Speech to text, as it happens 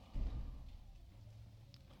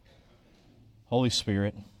Holy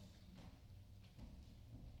Spirit,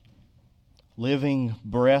 living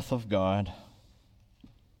breath of God,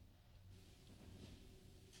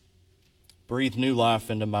 breathe new life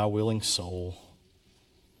into my willing soul.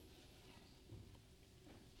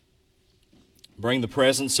 Bring the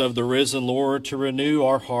presence of the risen Lord to renew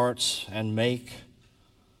our hearts and make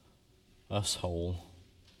us whole.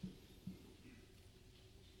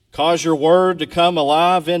 Cause your word to come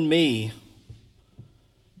alive in me.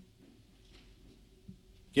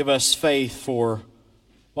 Give us faith for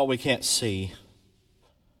what we can't see,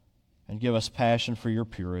 and give us passion for your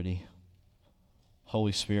purity.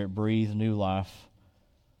 Holy Spirit, breathe new life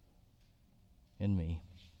in me.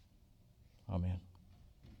 Amen.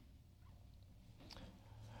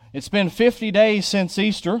 It's been 50 days since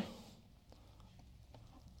Easter.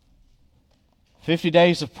 50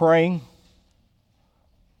 days of praying.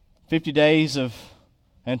 50 days of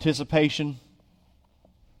anticipation.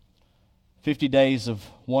 50 days of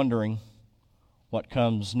wondering what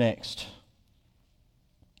comes next.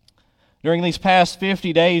 During these past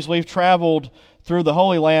 50 days, we've traveled through the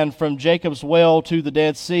Holy Land from Jacob's well to the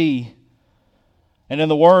Dead Sea. And in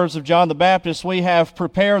the words of John the Baptist, we have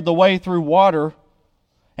prepared the way through water,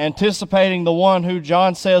 anticipating the one who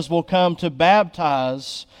John says will come to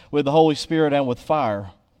baptize with the Holy Spirit and with fire.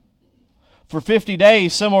 For 50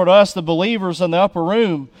 days, similar to us, the believers in the upper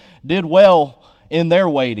room did well in their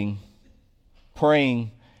waiting,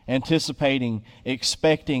 praying, anticipating,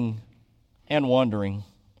 expecting, and wondering.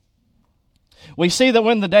 We see that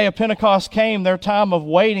when the day of Pentecost came, their time of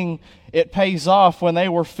waiting, it pays off when they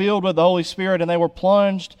were filled with the Holy Spirit and they were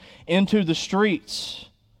plunged into the streets,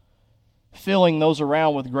 filling those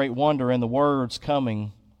around with great wonder and the words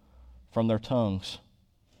coming from their tongues.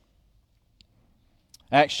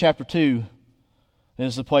 Acts chapter 2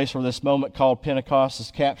 is the place where this moment called Pentecost is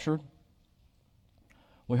captured.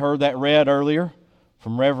 We heard that read earlier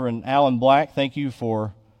from Reverend Alan Black. Thank you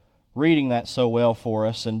for reading that so well for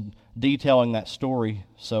us and detailing that story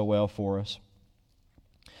so well for us.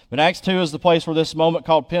 But Acts 2 is the place where this moment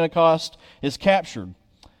called Pentecost is captured.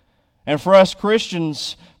 And for us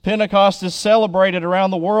Christians, Pentecost is celebrated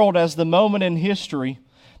around the world as the moment in history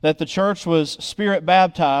that the church was Spirit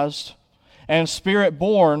baptized and Spirit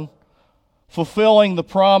born, fulfilling the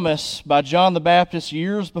promise by John the Baptist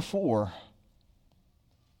years before.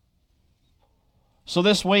 So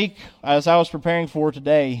this week, as I was preparing for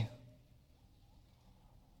today,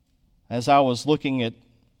 as I was looking at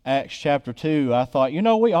Acts chapter 2, I thought,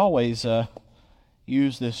 we always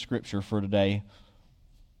use this scripture for today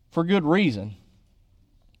for good reason.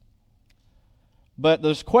 But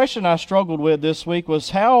the question I struggled with this week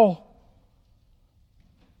was, how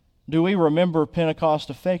do we remember Pentecost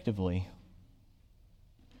effectively?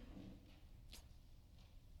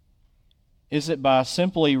 Is it by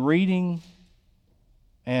simply reading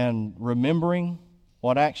and remembering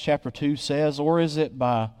what Acts chapter 2 says, or is it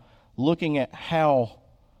by looking at how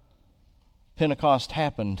Pentecost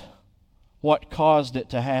happened, what caused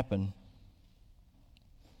it to happen?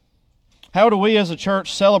 How do we as a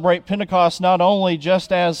church celebrate Pentecost not only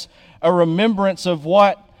just as a remembrance of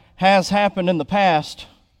what has happened in the past,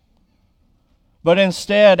 but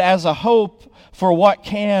instead as a hope for what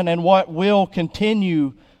can and what will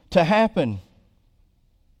continue to happen?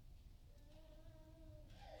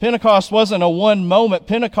 Pentecost wasn't a one moment.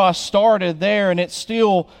 Pentecost started there, and it's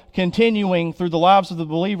still continuing through the lives of the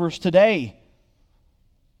believers today.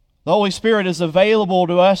 The Holy Spirit is available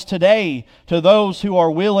to us today, to those who are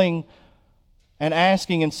willing and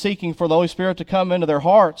asking and seeking for the Holy Spirit to come into their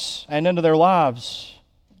hearts and into their lives.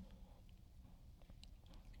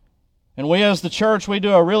 And we as the church, we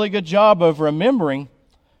do a really good job of remembering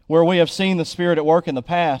where we have seen the Spirit at work in the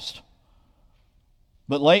past.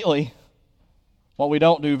 But lately, what we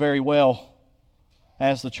don't do very well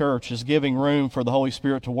as the church is giving room for the Holy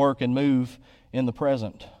Spirit to work and move in the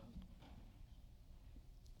present.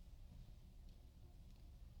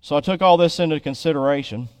 So I took all this into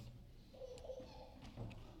consideration.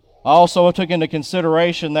 I also took into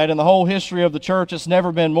consideration that in the whole history of the church, it's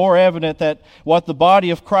never been more evident that what the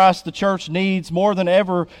body of Christ, the church, needs more than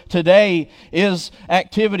ever today is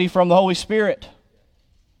activity from the Holy Spirit.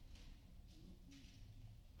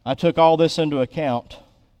 I took all this into account,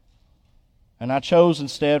 and I chose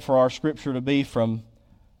instead for our scripture to be from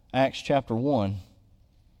Acts chapter 1,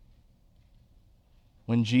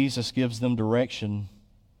 when Jesus gives them direction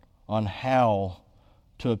on how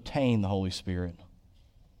to obtain the Holy Spirit.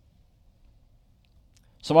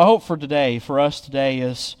 So my hope for today, for us today,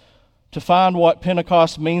 is to find what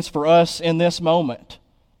Pentecost means for us in this moment.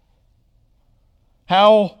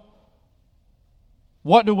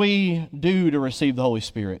 What do we do to receive the Holy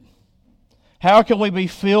Spirit? How can we be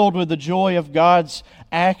filled with the joy of God's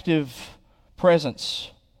active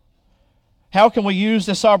presence? How can we use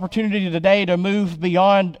this opportunity today to move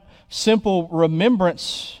beyond simple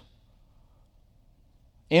remembrance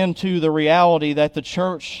into the reality that the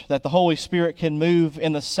church, that the Holy Spirit can move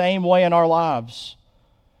in the same way in our lives,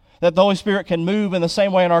 that the Holy Spirit can move in the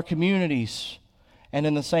same way in our communities and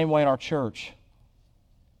in the same way in our church?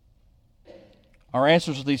 Our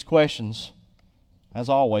answers to these questions, as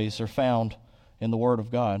always, are found in the Word of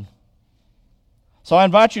God. So I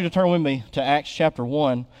invite you to turn with me to Acts chapter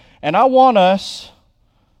 1. And I want us,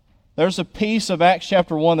 there's a piece of Acts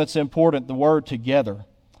chapter 1 that's important, the word together.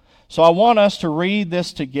 So I want us to read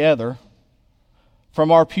this together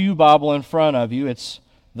from our pew Bible in front of you. It's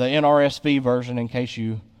the NRSV version in case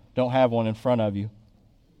you don't have one in front of you.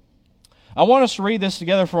 I want us to read this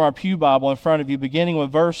together from our pew Bible in front of you, beginning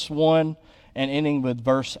with verse 1 and ending with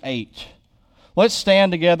verse 8. Let's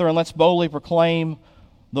stand together and let's boldly proclaim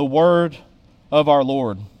the word of our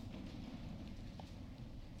Lord.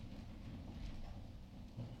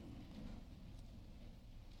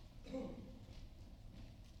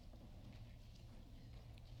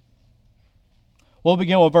 We'll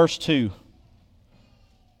begin with verse 2.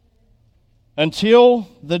 Until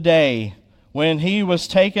the day when he was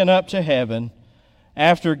taken up to heaven,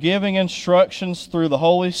 after giving instructions through the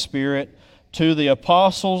Holy Spirit to the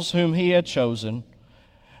apostles whom he had chosen,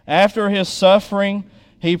 after his suffering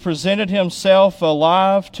he presented himself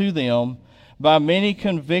alive to them by many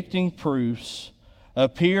convicting proofs,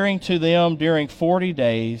 appearing to them during 40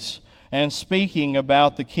 days and speaking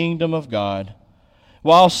about the kingdom of God.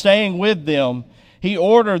 While staying with them, he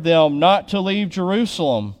ordered them not to leave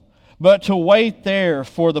Jerusalem, but to wait there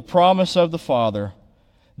for the promise of the Father.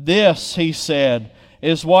 This, he said,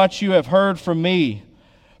 is what you have heard from me.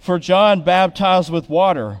 For John baptized with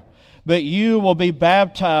water, but you will be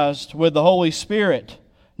baptized with the Holy Spirit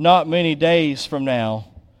not many days from now.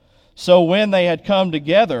 So when they had come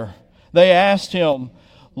together, they asked him,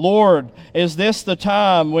 Lord, is this the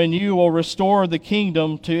time when you will restore the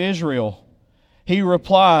kingdom to Israel? He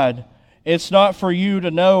replied, It's not for you to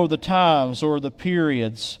know the times or the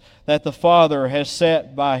periods that the Father has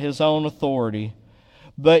set by his own authority,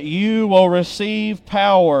 but you will receive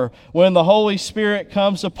power when the Holy Spirit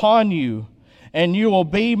comes upon you, and you will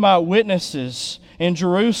be my witnesses in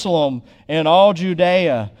Jerusalem and all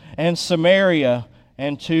Judea and Samaria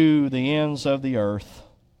and to the ends of the earth.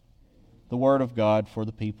 The word of God for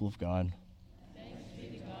the people of God. Thanks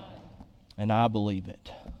be to God. And I believe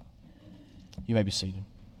it. You may be seated.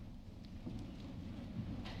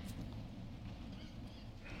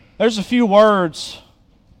 There's a few words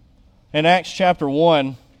in Acts chapter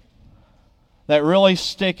 1 that really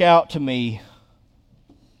stick out to me.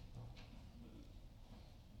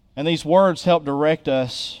 And these words help direct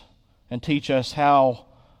us and teach us how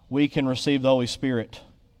we can receive the Holy Spirit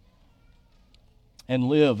and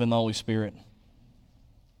live in the Holy Spirit.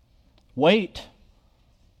 Wait,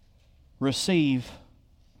 receive,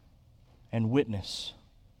 and witness.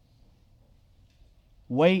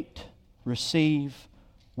 Wait, receive,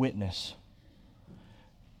 witness.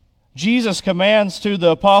 Jesus' commands to the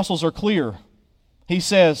apostles are clear. He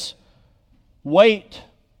says, wait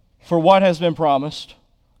for what has been promised,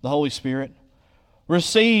 the Holy Spirit.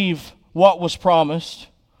 Receive what was promised,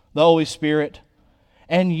 the Holy Spirit.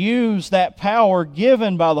 And use that power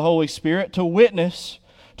given by the Holy Spirit to witness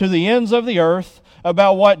to the ends of the earth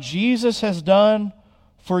about what Jesus has done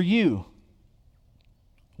for you.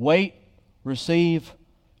 Wait, receive,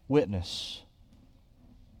 witness.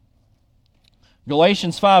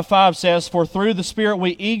 Galatians 5:5 says, For through the Spirit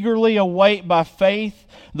we eagerly await by faith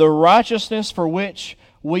the righteousness for which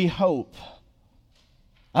we hope.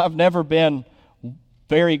 I've never been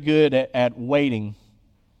very good at waiting.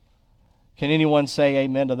 Can anyone say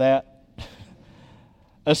amen to that?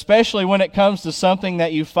 Especially when it comes to something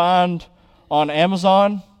that you find on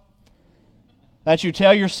Amazon that you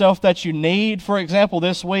tell yourself that you need. For example,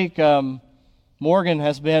 this week, Morgan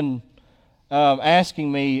has been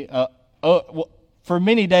asking me for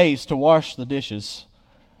many days to wash the dishes.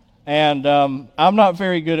 And I'm not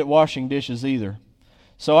very good at washing dishes either.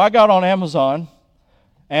 So I got on Amazon,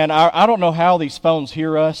 and I don't know how these phones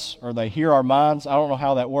hear us or they hear our minds. I don't know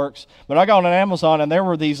how that works. But I got on Amazon, and there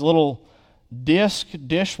were these little disc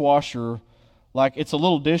dishwasher, like it's a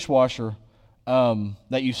little dishwasher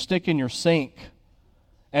that you stick in your sink,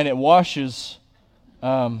 and it washes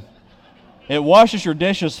your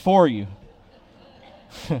dishes for you.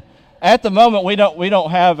 At the moment, we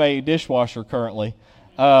don't have a dishwasher currently.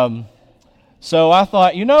 So I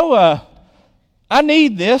thought, I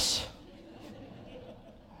need this.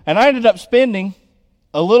 And I ended up spending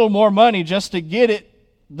a little more money just to get it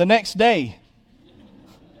the next day.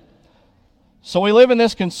 So we live in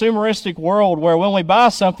this consumeristic world where when we buy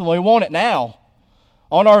something, we want it now,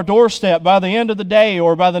 on our doorstep, by the end of the day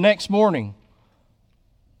or by the next morning.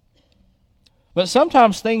 But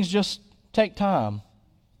sometimes things just take time.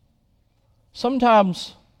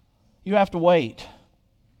 Sometimes you have to wait.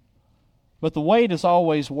 But the wait is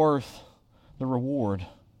always worth the reward.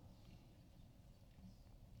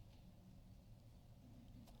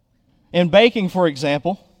 In baking, for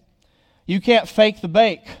example, you can't fake the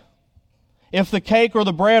bake. If the cake or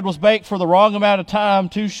the bread was baked for the wrong amount of time,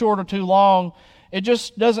 too short or too long, it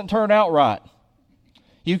just doesn't turn out right.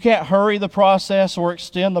 You can't hurry the process or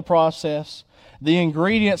extend the process. The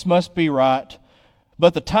ingredients must be right,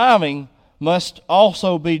 but the timing must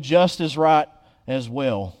also be just as right as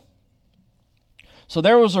well. So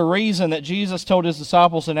there was a reason that Jesus told his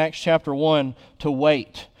disciples in Acts chapter 1 to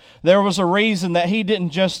wait. There was a reason that he didn't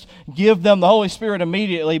just give them the Holy Spirit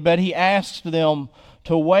immediately, but he asked them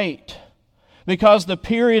to wait. Because the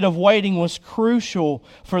period of waiting was crucial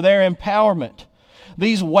for their empowerment.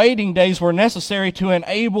 These waiting days were necessary to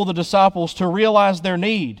enable the disciples to realize their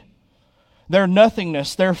need, their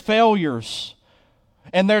nothingness, their failures,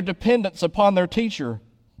 and their dependence upon their teacher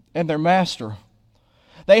and their master.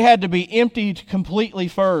 They had to be emptied completely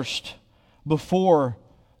first before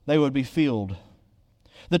they would be filled.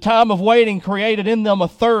 The time of waiting created in them a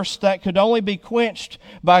thirst that could only be quenched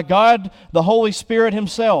by God, the Holy Spirit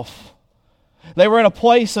himself. They were in a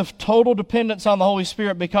place of total dependence on the Holy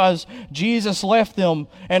Spirit because Jesus left them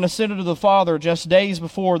and ascended to the Father just days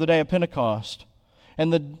before the day of Pentecost.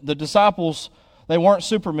 And the disciples, they weren't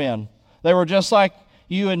supermen. They were just like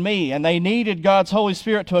you and me, and they needed God's Holy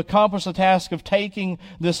Spirit to accomplish the task of taking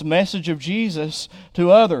this message of Jesus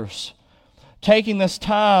to others. Taking this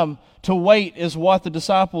time to wait is what the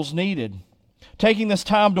disciples needed. Taking this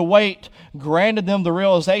time to wait granted them the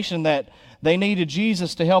realization that they needed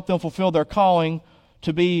Jesus to help them fulfill their calling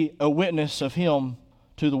to be a witness of Him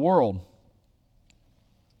to the world.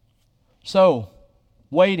 So,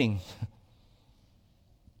 waiting.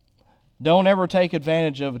 Don't ever take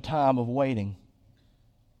advantage of a time of waiting.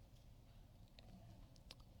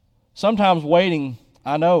 Sometimes waiting,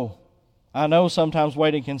 I know sometimes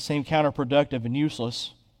waiting can seem counterproductive and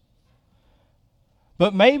useless.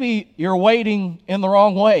 But maybe you're waiting in the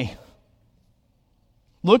wrong way.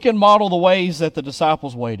 Look and model the ways that the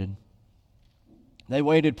disciples waited. They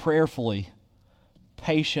waited prayerfully,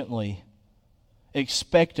 patiently,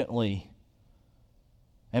 expectantly,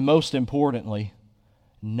 and most importantly,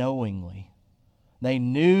 knowingly. They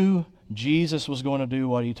knew Jesus was going to do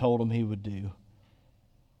what He told them He would do.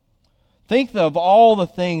 Think of all the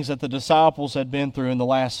things that the disciples had been through in the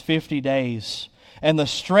last 50 days and the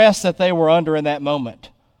stress that they were under in that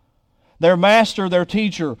moment. Their master, their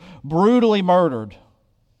teacher, brutally murdered,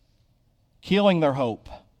 killing their hope.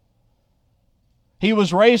 He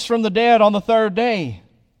was raised from the dead on the third day,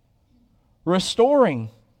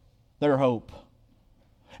 restoring their hope.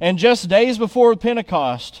 And just days before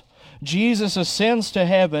Pentecost, Jesus ascends to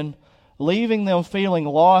heaven, leaving them feeling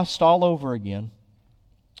lost all over again.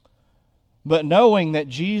 But knowing that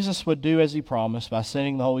Jesus would do as He promised by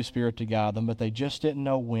sending the Holy Spirit to guide them, but they just didn't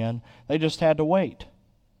know when. They just had to wait.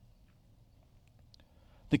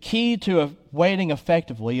 The key to waiting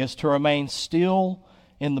effectively is to remain still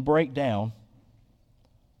in the breakdown,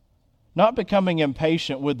 not becoming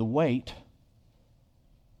impatient with the wait,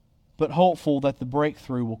 but hopeful that the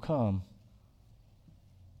breakthrough will come.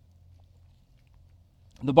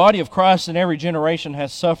 The body of Christ in every generation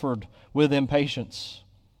has suffered with impatience.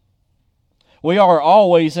 We are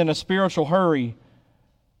always in a spiritual hurry,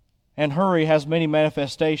 and hurry has many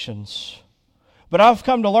manifestations. But I've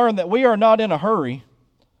come to learn that we are not in a hurry.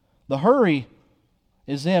 The hurry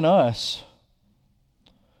is in us.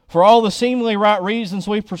 For all the seemingly right reasons,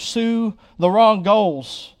 we pursue the wrong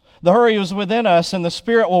goals. The hurry is within us, and the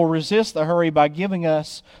Spirit will resist the hurry by giving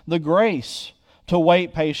us the grace to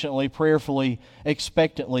wait patiently, prayerfully,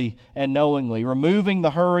 expectantly, and knowingly, removing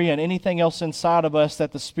the hurry and anything else inside of us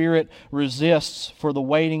that the Spirit resists for the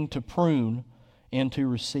waiting to prune into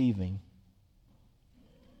receiving.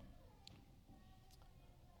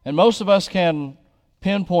 And most of us can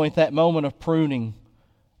pinpoint that moment of pruning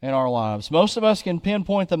in our lives. Most of us can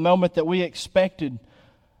pinpoint the moment that we expected,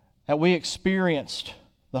 that we experienced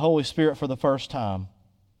the Holy Spirit for the first time.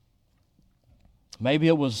 Maybe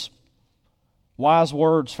it was wise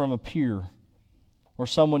words from a peer or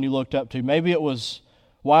someone you looked up to. Maybe it was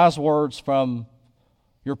wise words from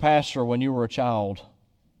your pastor when you were a child.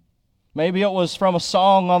 Maybe it was from a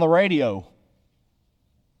song on the radio.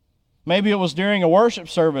 Maybe it was during a worship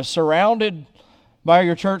service, surrounded by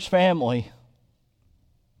your church family.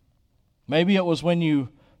 Maybe it was when you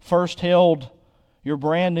first held your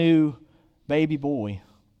brand new baby boy.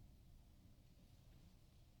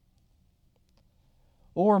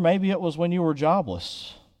 Or maybe it was when you were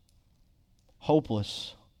jobless,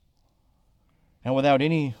 hopeless, and without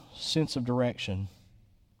any sense of direction.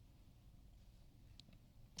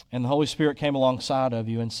 And the Holy Spirit came alongside of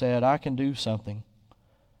you and said, I can do something,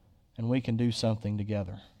 and we can do something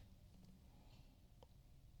together.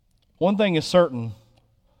 One thing is certain.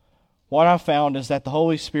 What I found is that the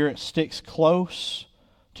Holy Spirit sticks close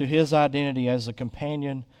to His identity as a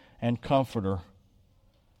companion and comforter.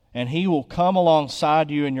 And He will come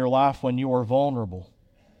alongside you in your life when you are vulnerable.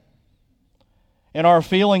 In our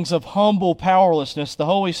feelings of humble powerlessness, the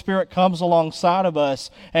Holy Spirit comes alongside of us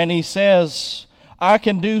and He says, I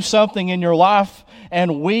can do something in your life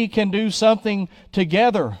and we can do something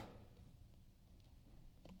together.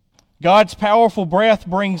 God's powerful breath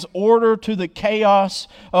brings order to the chaos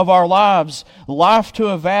of our lives, life to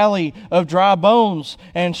a valley of dry bones,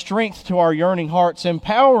 and strength to our yearning hearts,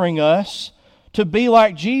 empowering us to be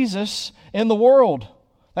like Jesus in the world.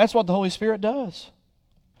 That's what the Holy Spirit does.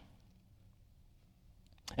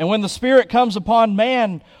 And when the Spirit comes upon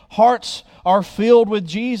man, hearts are filled with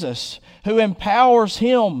Jesus, who empowers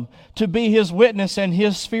him to be His witness and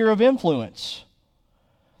His sphere of influence.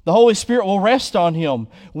 The Holy Spirit will rest on him.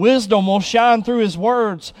 Wisdom will shine through his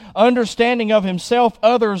words. Understanding of himself,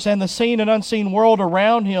 others, and the seen and unseen world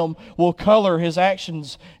around him will color his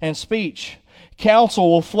actions and speech. Counsel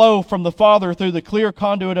will flow from the Father through the clear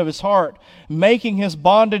conduit of his heart, making his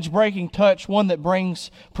bondage-breaking touch one that brings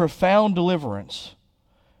profound deliverance.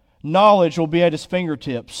 Knowledge will be at his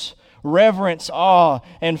fingertips. Reverence, awe,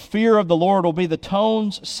 and fear of the Lord will be the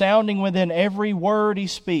tones sounding within every word he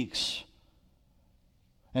speaks.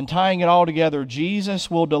 And tying it all together, Jesus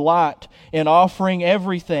will delight in offering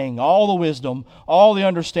everything, all the wisdom, all the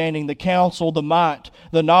understanding, the counsel, the might,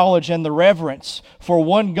 the knowledge, and the reverence for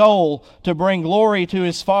one goal, to bring glory to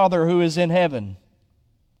His Father who is in heaven.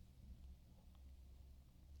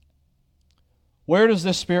 Where does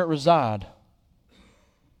this Spirit reside?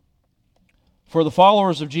 For the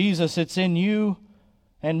followers of Jesus, it's in you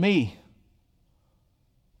and me,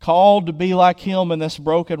 called to be like Him in this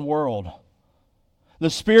broken world. The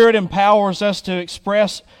Spirit empowers us to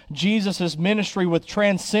express Jesus' ministry with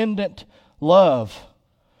transcendent love,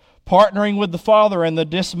 partnering with the Father in the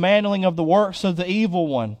dismantling of the works of the evil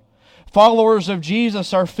one. Followers of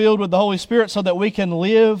Jesus are filled with the Holy Spirit so that we can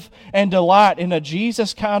live and delight in a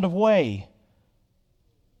Jesus kind of way.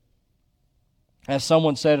 As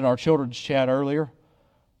someone said in our children's chat earlier,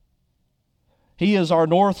 He is our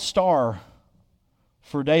North Star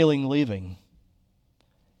for daily living.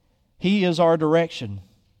 He is our direction.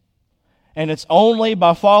 And it's only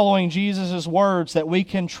by following Jesus' words that we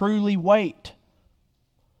can truly wait,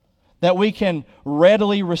 that we can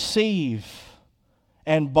readily receive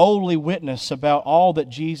and boldly witness about all that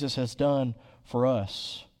Jesus has done for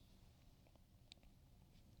us.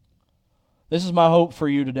 This is my hope for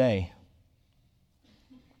you today.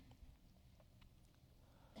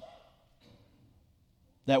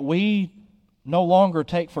 That we no longer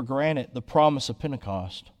take for granted the promise of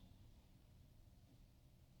Pentecost,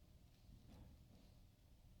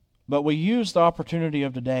 but we use the opportunity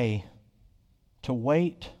of today to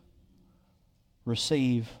wait,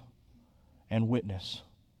 receive, and witness.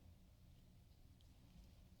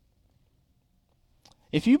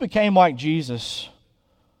 If you became like Jesus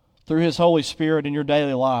through His Holy Spirit in your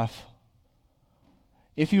daily life,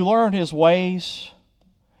 if you learned His ways,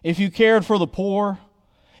 if you cared for the poor,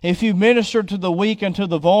 if you ministered to the weak and to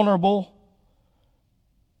the vulnerable,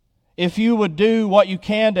 if you would do what you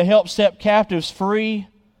can to help set captives free,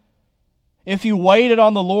 if you waited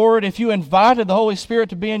on the Lord, if you invited the Holy Spirit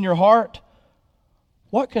to be in your heart,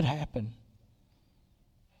 what could happen?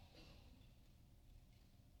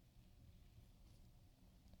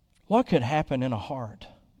 What could happen in a heart?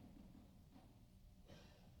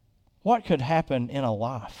 What could happen in a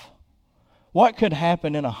life? What could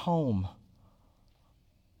happen in a home?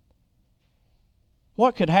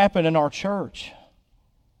 What could happen in our church?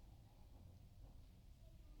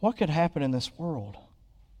 What could happen in this world?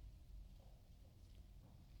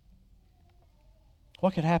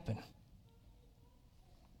 What could happen?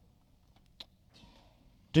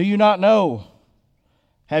 Do you not know?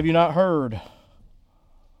 Have you not heard?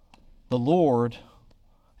 The Lord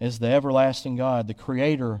is the everlasting God, the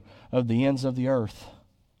Creator of the ends of the earth.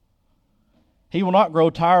 He will not grow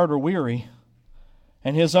tired or weary,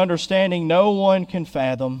 and His understanding no one can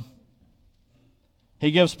fathom. He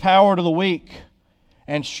gives power to the weak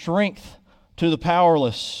and strength to the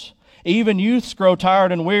powerless. Even youths grow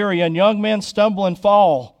tired and weary, and young men stumble and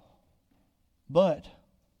fall. But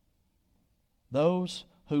those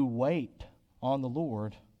who wait on the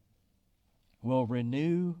Lord will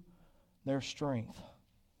renew their strength.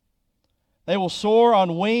 They will soar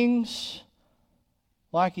on wings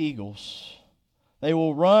like eagles. They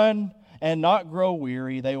will run and not grow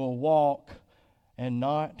weary. They will walk and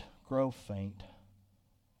not grow faint.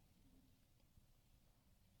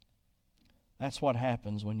 That's what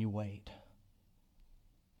happens when you wait.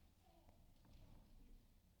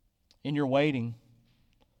 In your waiting,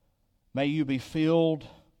 may you be filled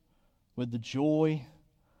with the joy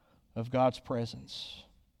of God's presence.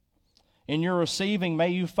 In your receiving, may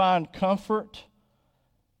you find comfort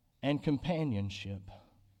and companionship.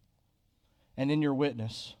 And in your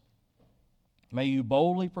witness, may you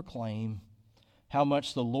boldly proclaim how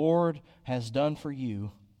much the Lord has done for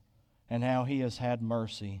you and how He has had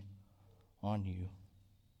mercy on you.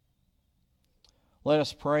 Let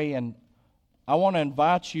us pray, and I want to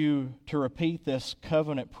invite you to repeat this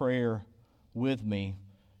covenant prayer with me.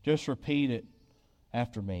 Just repeat it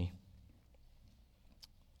after me.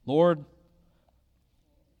 Lord,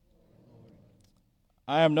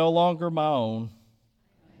 I am no longer my own,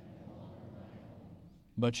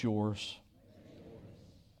 but yours.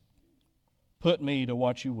 Put me to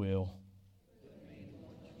what you will.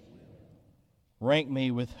 Rank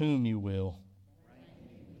me with whom you will.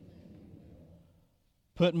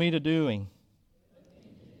 Put me to doing.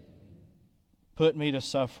 Put me to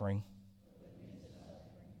suffering.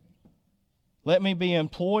 Let me be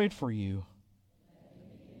employed for you.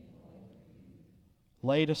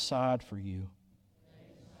 Laid aside for you.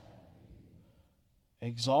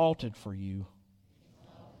 Exalted for you.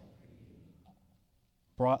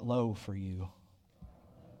 Brought low for you.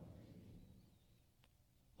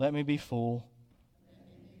 Let me be full.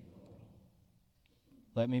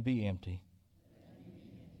 Let me be empty.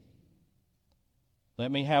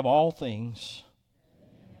 Let me have all things.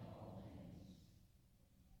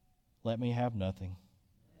 Let me have nothing.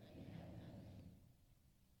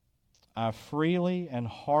 I freely and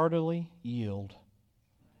heartily yield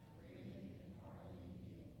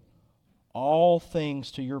all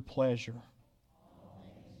things to your pleasure.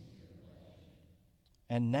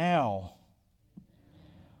 And now,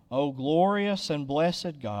 O glorious and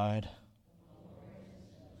blessed God,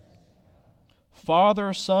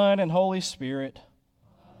 Father, Son, and Holy Spirit,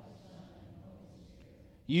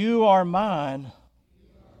 you are mine,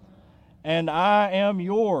 and I am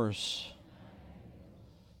yours.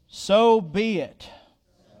 So be it.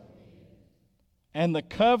 And the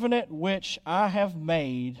covenant which I have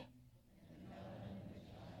made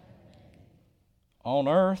on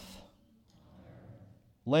earth,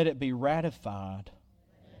 let it be ratified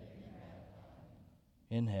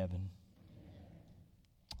in heaven.